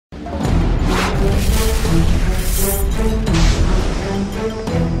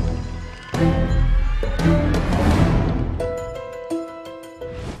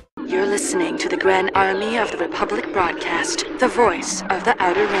the Grand Army of the Republic broadcast, the voice of the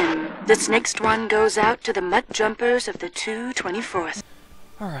Outer Rim. This next one goes out to the mutt jumpers of the 224th.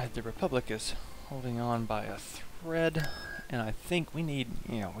 Alright, the Republic is holding on by a thread, and I think we need,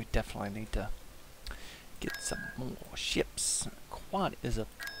 we definitely need to get some more ships. Quad is a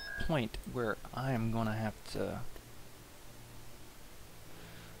point where I am going to have to,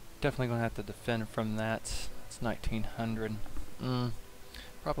 definitely going to have to defend from that. It's 1900.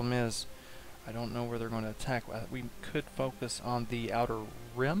 Problem is, I don't know where they're going to attack. We could focus on the Outer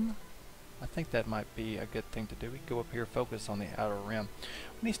Rim. I think that might be a good thing to do. We can go up here, focus on the Outer Rim.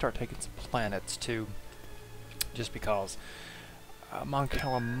 We need to start taking some planets too, just because. Mon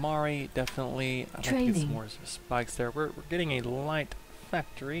Calamari, definitely. I'd like to get some more spikes there. We're getting a light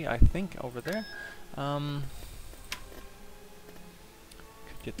factory, I think, over there. Could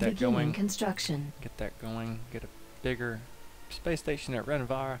get that going. Construction. Get that going. Get a bigger space station at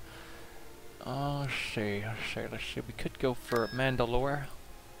Renvar. Let's see. We could go for Mandalore.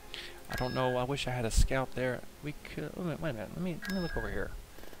 I don't know. I wish I had a scout there. We could. Wait a minute. Let me look over here.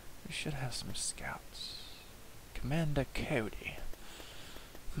 We should have some scouts. Commander Cody.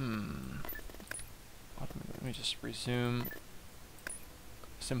 Let me just resume.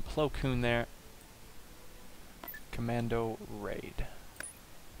 Some Plo Koon there. Commando raid.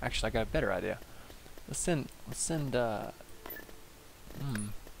 Actually, I got a better idea. Let's send.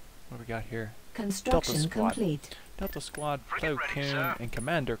 What do we got here? Construction complete. Delta Squad, Plo Koon, and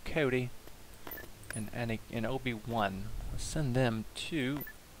Commander Cody, and Obi-Wan. Let's send them to.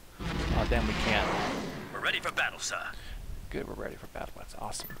 Oh damn, we can't. We're ready for battle, sir. Good, we're ready for battle. That's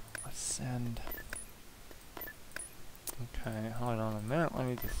awesome. Let's send. Okay, hold on a minute. Let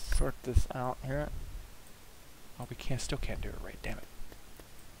me just sort this out here. Oh, still can't do it right. Damn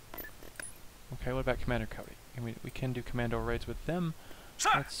it. Okay, what about Commander Cody? We can do commando raids with them. Sir.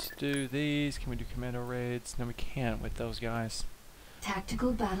 Let's do these. Can we do commando raids? No, we can't with those guys.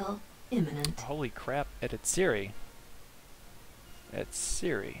 Tactical battle imminent. Holy crap! At Siri. At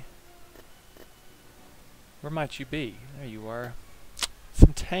Siri. Where might you be? There you are.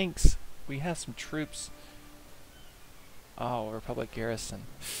 Some tanks. We have some troops. Oh, Republic garrison.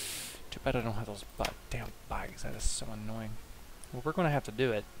 Too bad I don't have those damn bikes. That is so annoying. Well, we're going to have to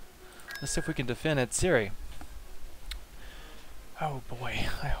do it. Let's see if we can defend at Siri. Oh boy,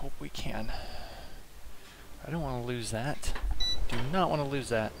 I hope we can. I don't want to lose that. Do not want to lose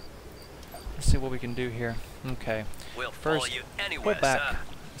that. Let's see what we can do here. Okay. We'll First, follow you anywhere, pull back. sir.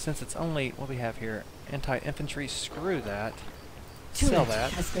 Since it's only what we have here, anti-infantry. Screw that. Turret Sell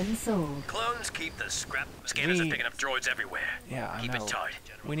that. has been sold. Clones keep the scrap. Scanners are picking up droids everywhere. Yeah, I keep know. it tight,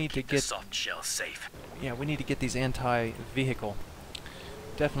 General. We need keep to get the soft shell safe. Yeah, we need to get these anti-vehicle.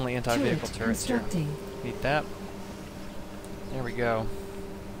 Definitely anti-vehicle turrets here. Need that. There we go.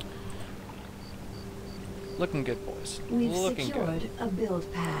 Looking good, boys. We've Looking secured good. a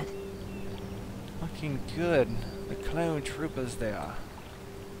build pad. Looking good. The clone troopers there.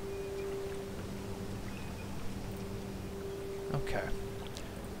 Okay.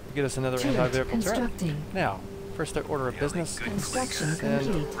 Get us another Turret anti-vehicle turret. constructing. Now, first order of business. Construction Send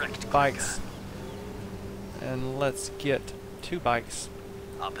complete. bikes. And let's get 2 bikes.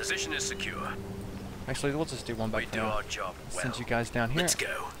 Our position is secure. Actually, we'll just do 1 We bike do now. our job well. Send you guys down here. Let's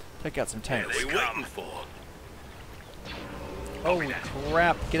go. Take out some What tanks. are we waiting for? Holy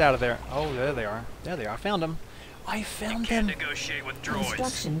crap! Get out of there! Oh, there they are. There they are. I found them. I found Can't them. negotiate with droids.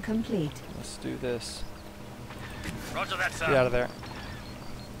 Construction complete. Let's do this. Roger that, sir. Get out of there.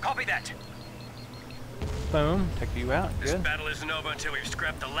 Copy that. Boom. Take you out. This Good. battle isn't over until we've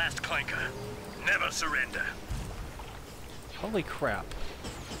scrapped the last clanker. Never surrender. Holy crap.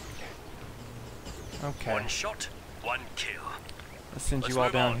 Okay. One shot, one kill. Let's send Let's you all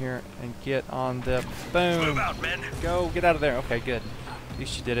move down on. here and get on the Move boom. out, men. Go. Get out of there. Okay, good. At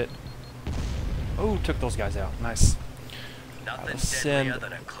least you did it. Oh, took those guys out. Nice. Nothing send deadlier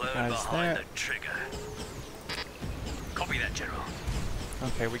than a clone guys behind there. the trigger. Copy that, General.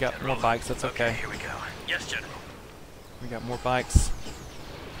 Okay, we got General. more bikes. That's okay. Here we go. Yes, General. We got more bikes.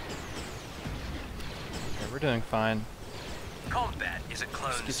 Okay, we're doing fine. Combat is a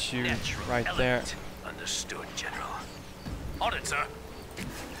clone's get you natural right element. there. Understood, General. On it, sir.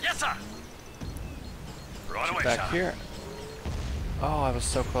 Yes, sir. Right Get away, back sir. here. Oh, I was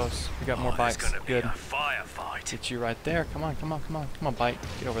so close. We got more bikes. It's gonna Good. be a firefight. Get you right there. Come on, come on, come on. Come on, bike.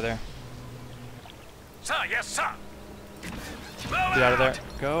 Get over there. Sir, yes, sir. Move Get out of there.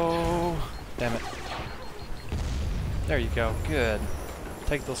 Go. Damn it. There you go. Good.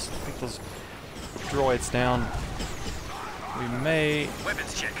 Take those droids down. We may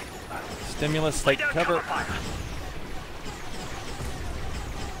Weapons check. stimulus, take Lay down cover. fire.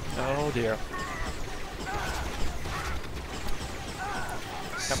 Oh dear.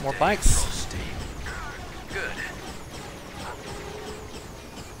 Got more bikes. Good.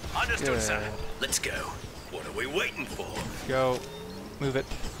 Understood, Good. sir. Let's go. What are we waiting for? Go. Move it.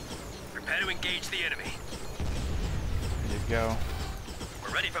 Prepare to engage the enemy. There you go.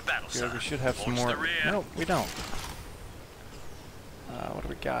 We're ready for battle, sir. Good. We should have some Launch more. the rear. No, we don't. What do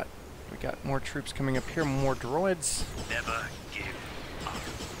we got? We got more troops coming up here. More droids. Never give up.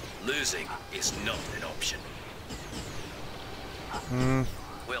 Losing is not an option. Hmm.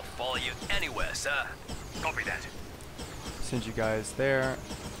 We'll follow you anywhere, sir. Copy that. Send you guys there.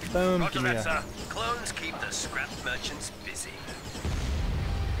 Boom. Roger Give me that, a. sir. Clones keep the scrap merchants busy.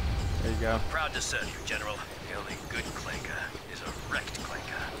 There you go. Proud to serve you, General. The only good clanker is a wrecked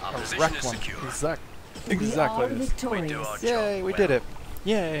clanker. Our A position wrecked is one. secure. Exactly. We are this. victorious. We do our Yay, job we well. did it.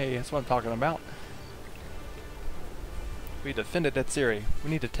 Yay, that's what I'm talking about. We defended that Siri.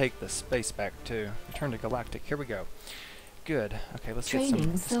 We need to take the space back too. Return to Galactic. Here we go. Good. Okay, let's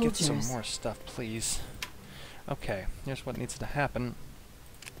get some more stuff, please. Okay, here's what needs to happen.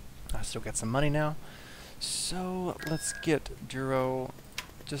 I still got some money now. So let's get Duro,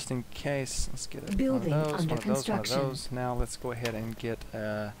 just in case. Let's get one of Building those, under one of those, construction. one of those. Now let's go ahead and get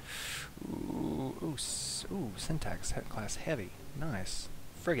ooh, syntax class heavy. Nice.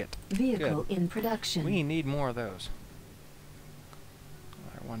 Frigate. Vehicle Good. in production. We need more of those.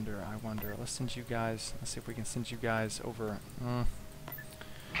 I wonder. Let's send you guys. Let's see if we can send you guys over.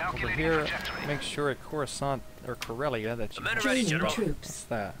 Over here. Make sure at Coruscant or Corellia that you. Men are ready, Training General. What's troops.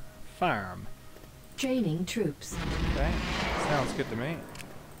 that? Farm. Training troops. Okay. Sounds good to me.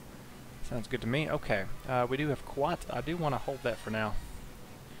 Sounds good to me. Okay. We do have Quat. I do want to hold that for now.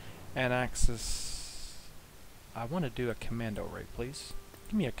 And Axis. I want to do a commando raid, please.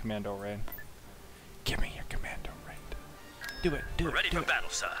 Give me a commando raid. Give me a commando raid. Do it. Do We're it. ready do for it. battle,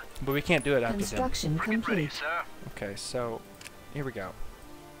 sir. But we can't do it after them. Construction complete. sir. Okay, so here we go.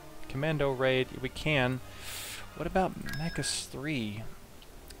 Commando raid. We can. What about Mechas 3?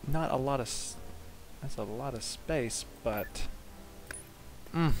 Not a lot of. That's a lot of space, but.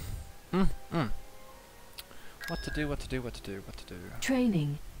 What to do? What to do? What to do? What to do?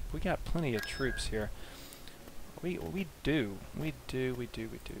 Training. We got plenty of troops here. We do.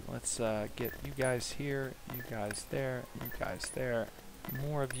 Let's get you guys here, you guys there, you guys there.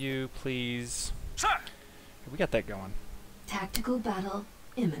 More of you, please. Sir! We got that going. Tactical battle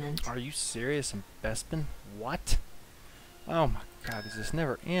imminent. Are you serious, Bespin? What? Oh my god, this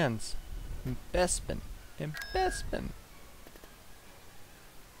never ends. Bespin.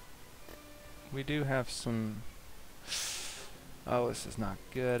 We do have some. Oh, this is not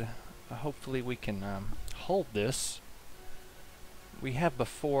good. Hopefully we can hold this. We have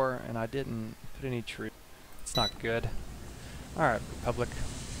before, and I didn't put any troops. It's not good. Alright, Republic.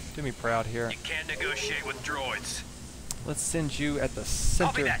 Do me proud here. You can't negotiate with droids. Let's send you at the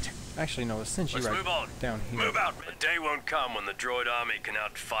center. Copy that. Actually, no, let's send you Let's right move on. down here. Move out. The day won't come when the droid army can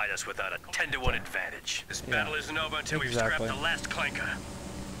outfight us without a 10-to-1 advantage. This Yeah. battle isn't over until we've Exactly. scrapped the last clanker.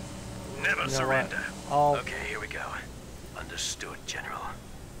 Never You know surrender. what? I'll Okay, here we go. Understood, General.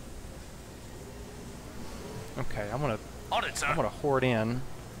 Okay, On it, sir. I'm gonna hoard in.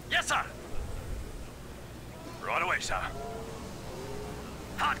 Yes, sir. Right away, sir.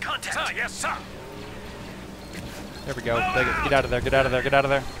 Hard contact. Sir, yes, sir. There we go. Get out of there. Get out of there. Get out of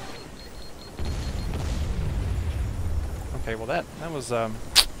there. Okay, well that was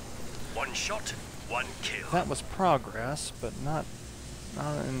One shot, one kill. that was progress, but not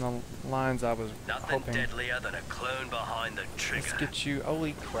in the lines I was Nothing hoping. deadlier than a clone behind the trigger. Let's get you.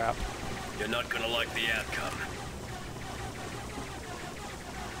 Holy crap! You're not gonna like the outcome.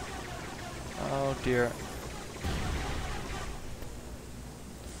 Oh dear.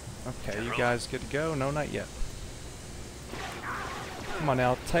 Okay, you General? guys good to go? No, not yet. Come on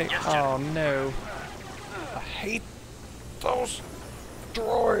now, take. Yes, Oh General. no! I hate those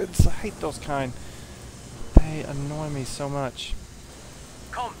droids. I hate those kind. They annoy me so much.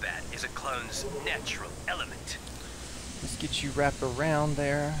 Combat is a clone's natural element. Let's get you wrapped around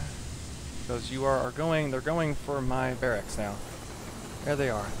there, because you are going. They're going for my barracks now. There they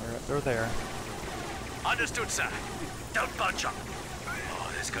are. They're there. Understood, sir. Don't bunch up. Oh,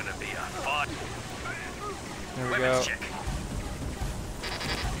 there's gonna be a fight. There we Weapons go. check.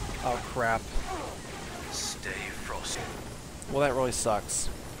 Oh crap. Stay frosty. Well, that really sucks.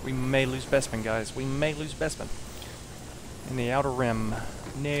 We may lose Bespin, guys. We may lose Bespin. In the outer rim.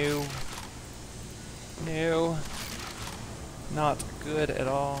 No. No. Not good at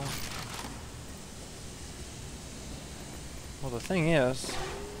all. Well, the thing is...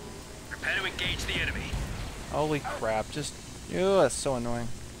 Prepare to engage the enemy. Holy crap. Just... Ew, that's so annoying.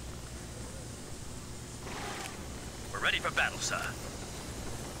 We're ready for battle, sir.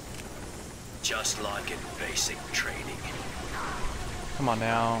 Just like in basic training. Come on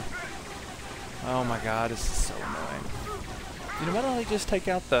now. Oh my god, this is so annoying. You know, why don't they just take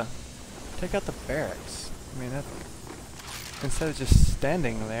out the barracks? I mean, that, instead of just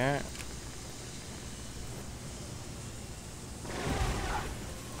standing there.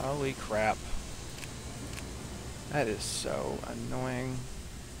 Holy crap. That is so annoying.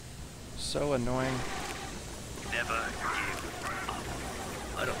 So annoying. Never give up.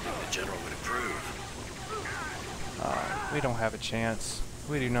 I don't think the general would approve. We don't have a chance.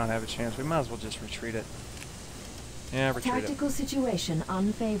 We do not have a chance. We might as well just retreat it. Yeah, retreat Tactical situation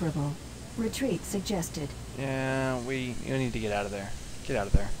unfavorable. Retreat suggested. it. Yeah, we need to get out of there. Get out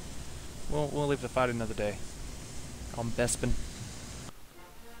of there. We'll leave the fight another day. On Bespin.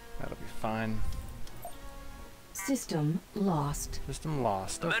 That'll be fine. System lost. System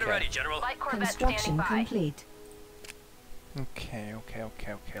lost. Men Okay. ready, General. Light Corvette Construction standing by. complete. Okay.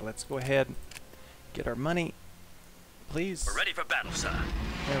 Let's go ahead and get our money, please. We're ready for battle, sir.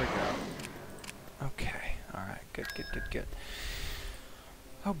 There we go. Okay. All right. Good.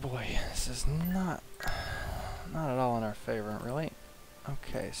 Oh boy, this is not at all in our favor, really.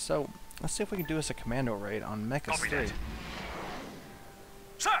 Okay, so let's see if we can do us a commando raid on Mechas Copy 3. that.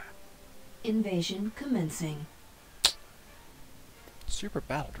 Sir! Invasion commencing. Super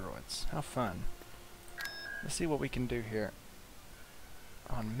battle droids. How fun. Let's see what we can do here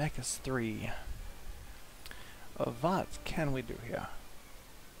on Mechas 3. What can we do here?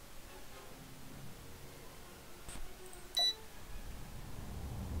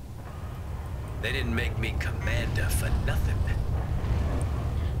 They didn't make me commander for nothing.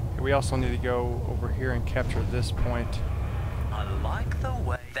 We also need to go over here and capture this point. I like the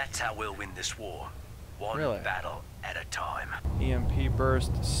way. That's how we'll win this war. One Really? battle at a time. EMP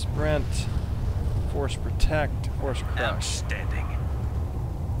burst, sprint, force protect, force crush. Outstanding.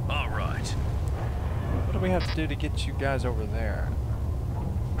 All right. What do we have to do to get you guys over there?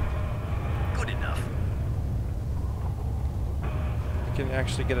 Good enough. We can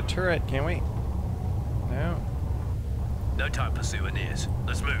actually get a turret, can we? No. No time for souvenirs.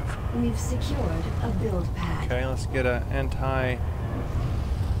 Let's move. We've secured a build pad. Okay, let's get a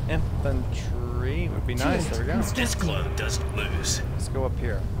anti-infantry. Would be nice. There we go. This clone doesn't lose. Let's go up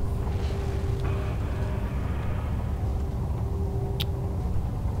here.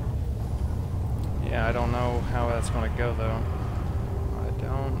 Yeah, I don't know how that's going to go, though. I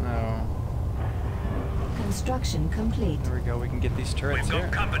don't know. Construction complete. There we go. We can get these turrets We've got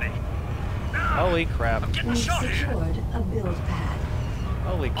here. company. Holy crap. I'm getting We've shot here. secured a build pad.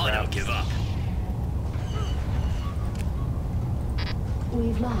 Holy crap. I don't give up.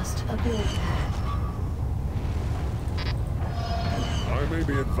 We've lost a build pad. I may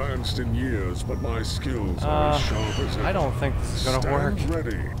be advanced in years, but my skills are as sharp as ever. I don't think this is going to work. Stand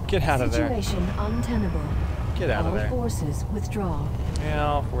ready. Get out of there. Situation untenable. Get out of All there. forces withdraw. Yeah,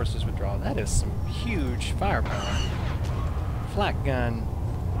 all forces withdraw. That is some huge firepower. Flak gun.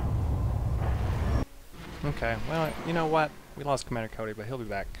 Okay, well, you know what? We lost Commander Cody, but he'll be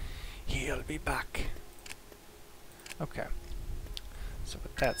back. He'll be back. Okay. So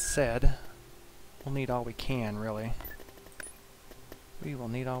with that said, we'll need all we can, really. We will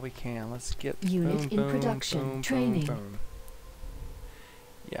need all we can. Let's get Unit boom, in production. boom, Training. boom.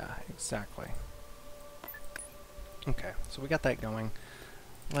 Yeah, exactly. Okay, so we got that going.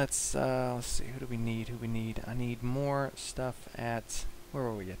 Let's see. Who do we need? I need more stuff at, where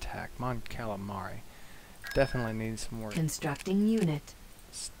were we attacked? Mon Calamari. Definitely need some more Constructing unit.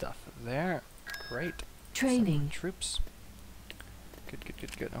 stuff there. Great. Training. Some troops.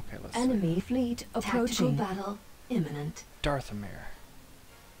 Good. Okay, let's see. Enemy fleet approaching. Tactical battle imminent. Darthamir.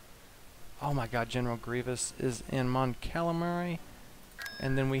 Oh my god, General Grievous is in Mon Calamari.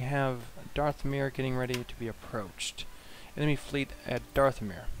 And then we have Darthamir getting ready to be approached. Enemy fleet at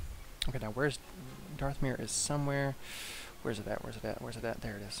Darthamir. Okay, now where's Darthamir is somewhere. Where's it at?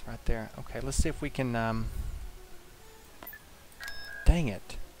 There it is, right there. Okay, let's see if we can dang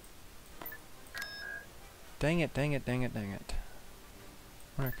it. Dang it.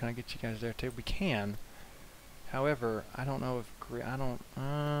 Wonder, can I get you guys there too? We can. However, I don't know if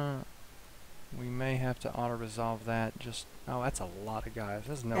we may have to auto-resolve that. Just, oh, that's a lot of guys.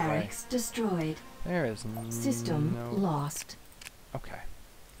 There's no way. Barracks destroyed. There is System no. lost. Okay.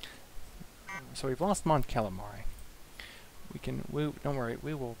 So we've lost Mon Calamari. Don't worry,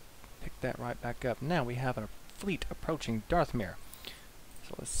 we will pick that right back up. Now we have a fleet approaching Darthamir.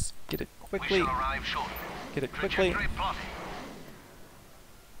 So let's get it quickly. Get it quickly.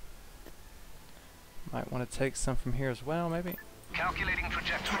 Might want to take some from here as well, maybe.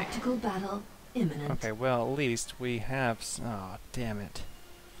 Tactical battle imminent. Okay, well, at least we have... Oh, damn it.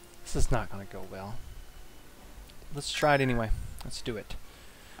 This is not going to go well. Let's try it anyway. Let's do it.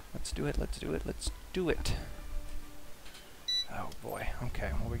 Let's do it, let's do it, let's do it. Oh boy,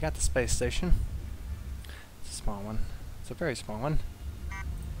 okay, well we got the space station. It's a small one. It's a very small one.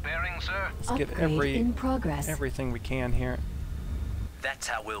 Bearing, sir. Let's get Upgrade in progress. everything we can here. That's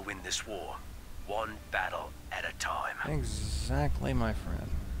how we'll win this war. One battle at a time. Exactly, my friend.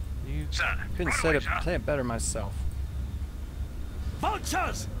 You Sir, couldn't right away, say it better myself.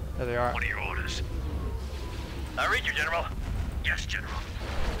 Vultures! There they are. What are your orders? I read you, General. Yes, General.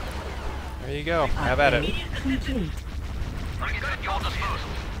 There you go. Have at it. Complete. At your disposal.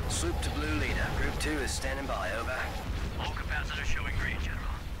 Sloop to blue leader. Group 2 is standing by, over. All capacitors showing green, General.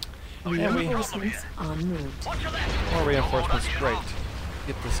 And we Reinforcements en route. Watch your left. more reinforcements. Great.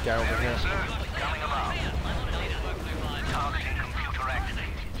 Get this guy over here. Sir, coming about. Targeting computer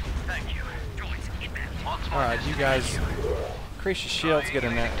activated. Thank you. Droids, inbound. Alright, you guys increase your shields, get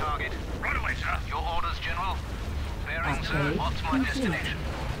in there. Target. Right away, sir. Your orders, General. Bearing, sir. Upgrade What's my complete. destination?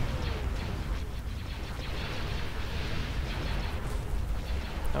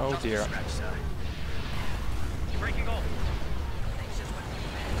 Oh dear. Breaking off.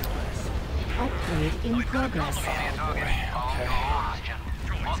 Upgrade in progress. Okay.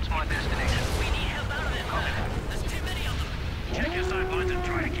 What's my destination? We need help out of it. There's too many of them. Check your sight lines and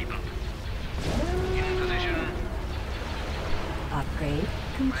try to keep up. In position. Upgrade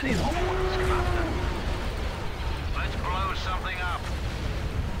complete. Let's blow something up.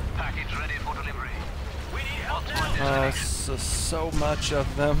 Package ready for delivery. We need help now. So much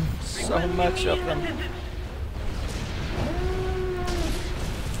of them. So much of them.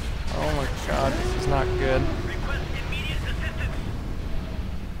 Oh my god, this is not good. Request immediate assistance.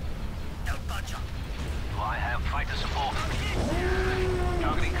 Don't budge up. Do I have fighter support?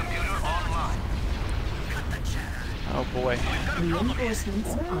 Targeting computer online. Cut the chatter. Oh boy. Reinforcements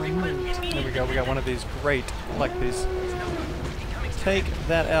en route. There we go. We got one of these. Great. I like these. Take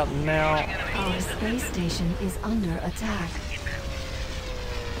that out now. Our space station is under attack.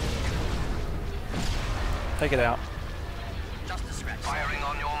 Take it out. Firing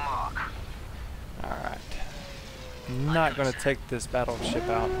on your mark. Alright. Not going to take this battleship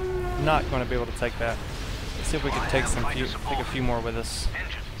out. Not going to be able to take that. Let's see if we can take a few more with us.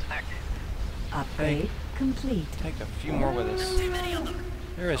 Engines active. Upgrade complete. Take a few more with us.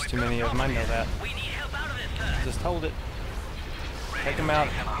 There is too many of them, I know that. We need help out of it, sir. Just hold it. Take them out.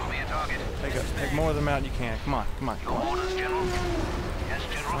 Call me a target. Take more of them out you can. Come on, come on. Your orders, General. Yes,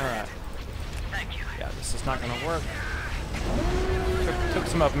 General. Alright. Thank you. Yeah, this is not going to work. Took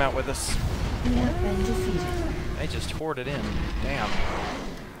some of them out with us. We have been defeated. They just hoarded in. Damn.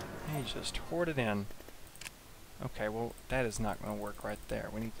 They just hoarded in. Okay, well, that is not going to work right there.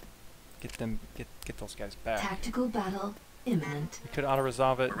 We need to get those guys back. Tactical battle imminent. We could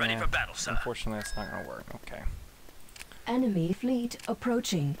auto-resolve it. We're ready for battle, sir. Unfortunately, that's not going to work. Okay. Enemy fleet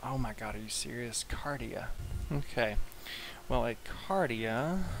approaching. Oh my god, are you serious? Cardia. Okay. Well, at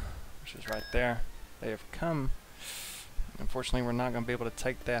Cardia, which is right there, they have come. Unfortunately, we're not going to be able to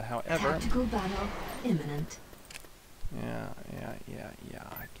take that, however. Tactical battle imminent. Yeah,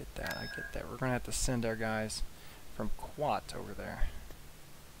 I get that. We're going to have to send our guys from Quat over there.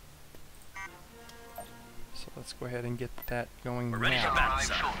 So let's go ahead and get that going We're ready for now. battle,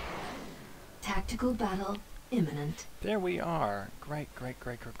 sir. Tactical battle imminent. There we are. Great.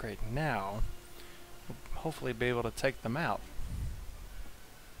 Now, we'll hopefully be able to take them out.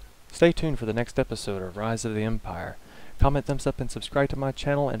 Stay tuned for the next episode of Rise of the Empire. Comment, thumbs up, and subscribe to my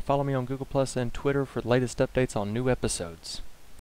channel, and follow me on Google Plus and Twitter for the latest updates on new episodes.